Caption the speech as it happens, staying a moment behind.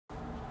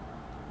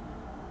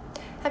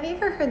Have you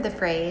ever heard the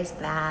phrase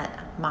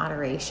that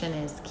moderation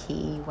is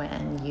key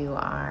when you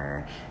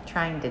are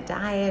trying to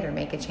diet or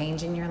make a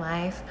change in your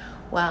life?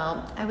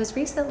 Well, I was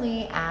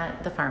recently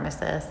at the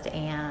pharmacist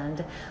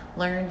and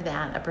learned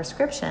that a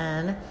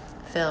prescription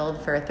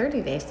filled for a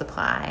 30-day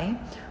supply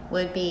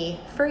would be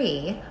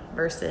free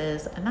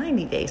versus a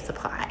 90-day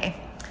supply.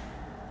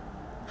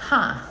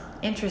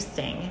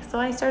 Interesting. So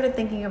I started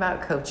thinking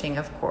about coaching,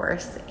 of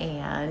course,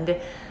 and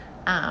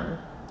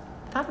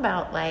thought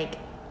about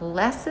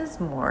less is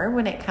more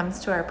when it comes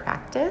to our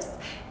practice.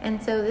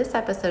 And so this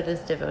episode is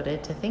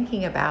devoted to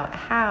thinking about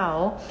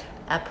how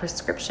a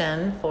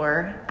prescription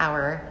for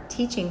our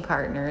teaching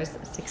partners'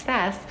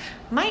 success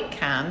might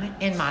come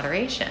in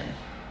moderation.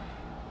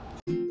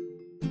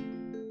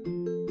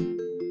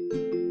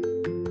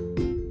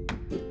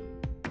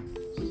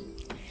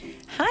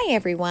 Hi,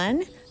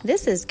 everyone.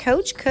 This is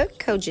Coach Cook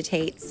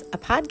Cogitates, a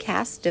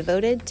podcast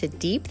devoted to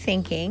deep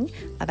thinking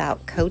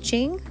about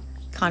coaching,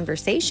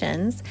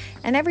 conversations,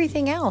 and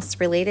everything else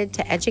related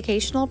to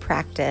educational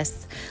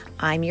practice.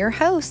 I'm your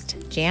host,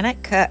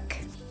 Janet Cook.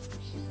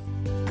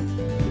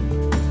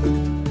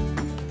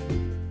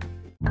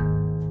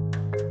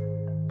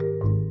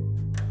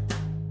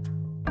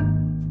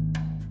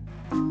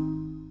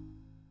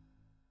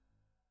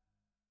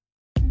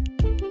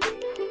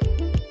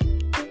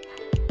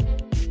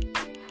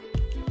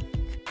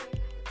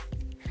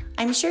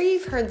 I'm sure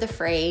you've heard the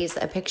phrase,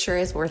 a picture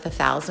is worth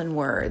 1,000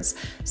 words.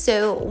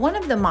 So one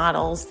of the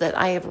models that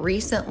I have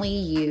recently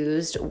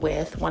used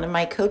with one of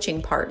my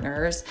coaching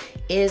partners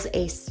is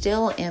a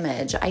still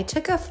image. I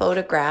took a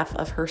photograph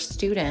of her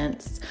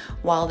students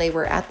while they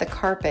were at the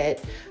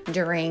carpet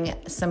during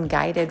some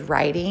guided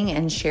writing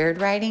and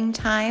shared writing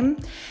time.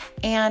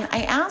 And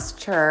I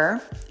asked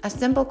her a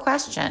simple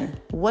question,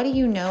 what do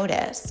you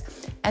notice?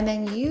 And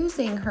then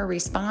using her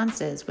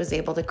responses was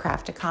able to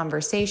craft a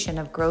conversation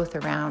of growth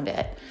around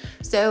it.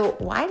 So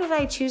why did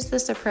I choose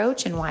this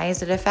approach and why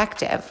is it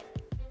effective?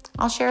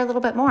 I'll share a little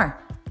bit more.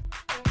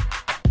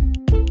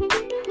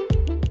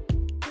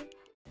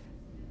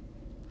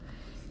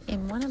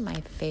 In one of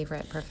my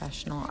favorite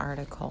professional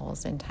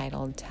articles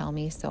entitled Tell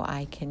Me So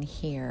I Can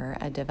Hear,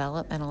 a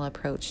developmental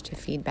approach to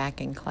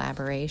feedback and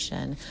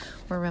collaboration,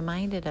 we're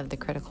reminded of the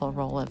critical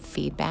role of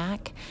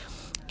feedback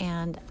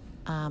and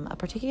a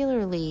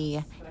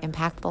particularly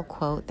impactful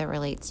quote that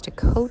relates to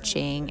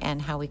coaching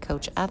and how we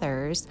coach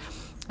others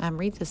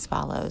reads as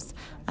follows: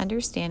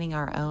 understanding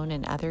our own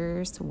and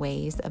others'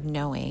 ways of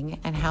knowing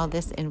and how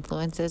this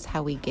influences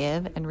how we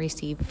give and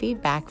receive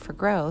feedback for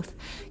growth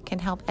can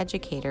help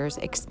educators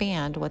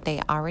expand what they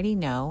already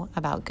know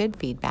about good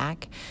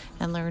feedback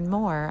and learn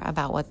more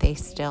about what they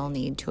still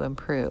need to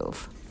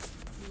improve.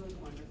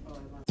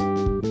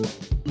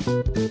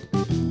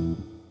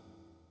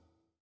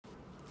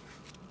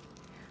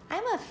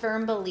 I'm a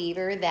firm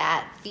believer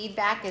that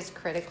feedback is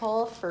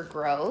critical for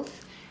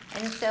growth.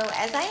 And so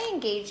as I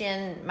engage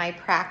in my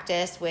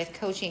practice with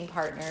coaching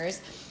partners,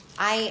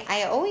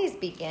 I always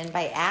begin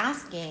by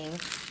asking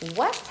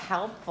what's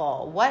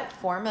helpful, what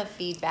form of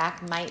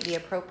feedback might be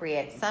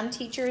appropriate. Some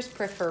teachers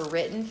prefer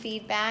written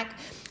feedback.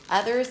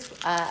 Others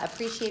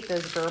appreciate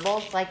those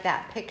verbals, like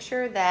that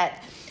picture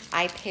that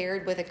I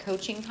paired with a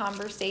coaching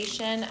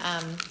conversation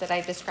that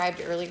I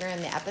described earlier in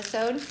the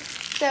episode.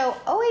 So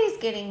always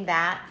getting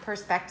that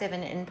perspective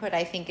and input,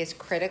 I think, is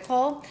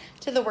critical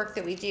to the work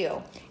that we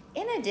do.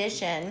 In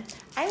addition,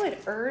 I would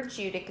urge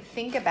you to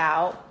think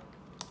about,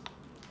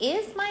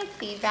 is my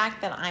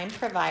feedback that I'm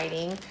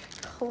providing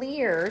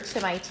clear to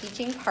my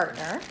teaching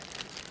partner?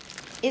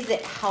 Is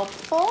it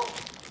helpful?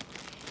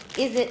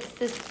 Is it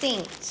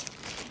succinct?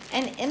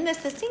 And in the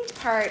succinct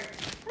part,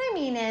 what I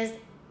mean is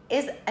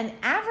an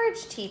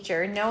average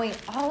teacher, knowing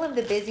all of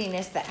the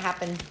busyness that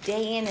happens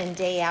day in and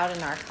day out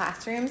in our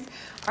classrooms,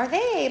 are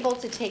they able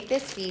to take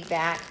this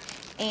feedback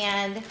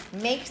and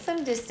make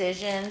some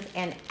decisions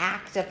and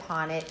act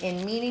upon it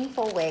in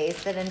meaningful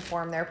ways that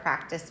inform their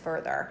practice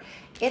further?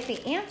 If the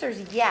answer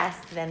is yes,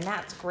 then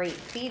that's great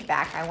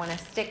feedback. I want to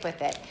stick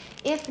with it.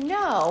 If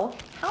no,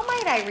 how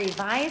might I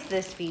revise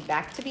this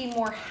feedback to be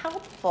more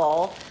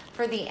helpful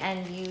for the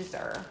end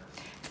user?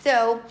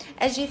 So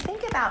as you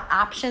think about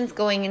options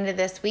going into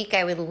this week,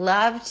 I would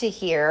love to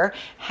hear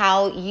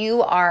how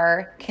you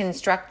are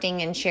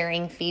constructing and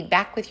sharing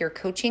feedback with your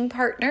coaching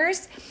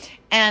partners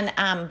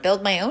and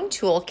build my own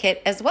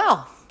toolkit as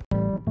well.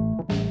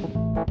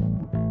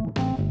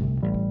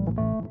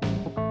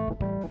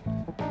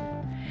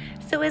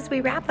 So as we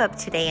wrap up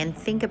today and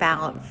think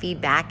about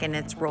feedback and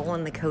its role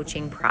in the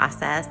coaching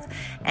process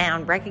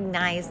and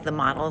recognize the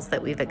models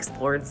that we've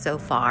explored so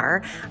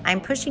far, I'm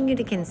pushing you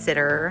to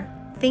consider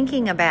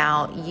thinking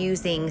about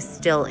using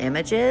still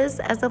images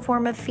as a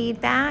form of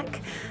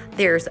feedback.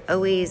 There's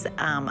always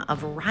a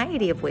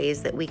variety of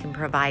ways that we can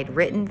provide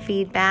written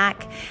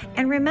feedback.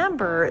 And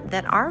remember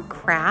that our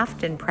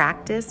craft and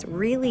practice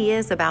really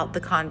is about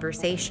the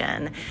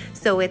conversation.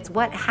 So it's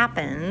what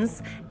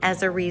happens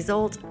as a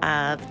result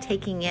of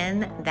taking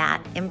in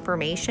that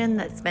information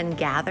that's been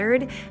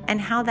gathered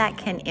and how that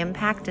can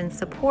impact and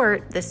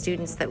support the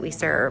students that we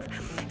serve.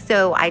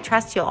 So I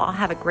trust you'll all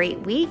have a great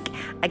week.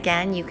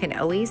 Again, you can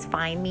always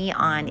find me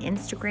on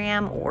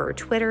Instagram or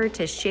Twitter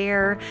to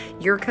share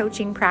your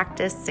coaching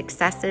practice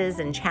successes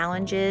and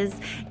challenges,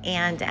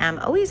 and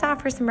always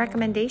offer some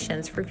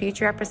recommendations for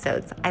future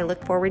episodes. I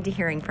look forward to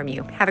hearing from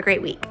you. Have a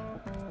great week.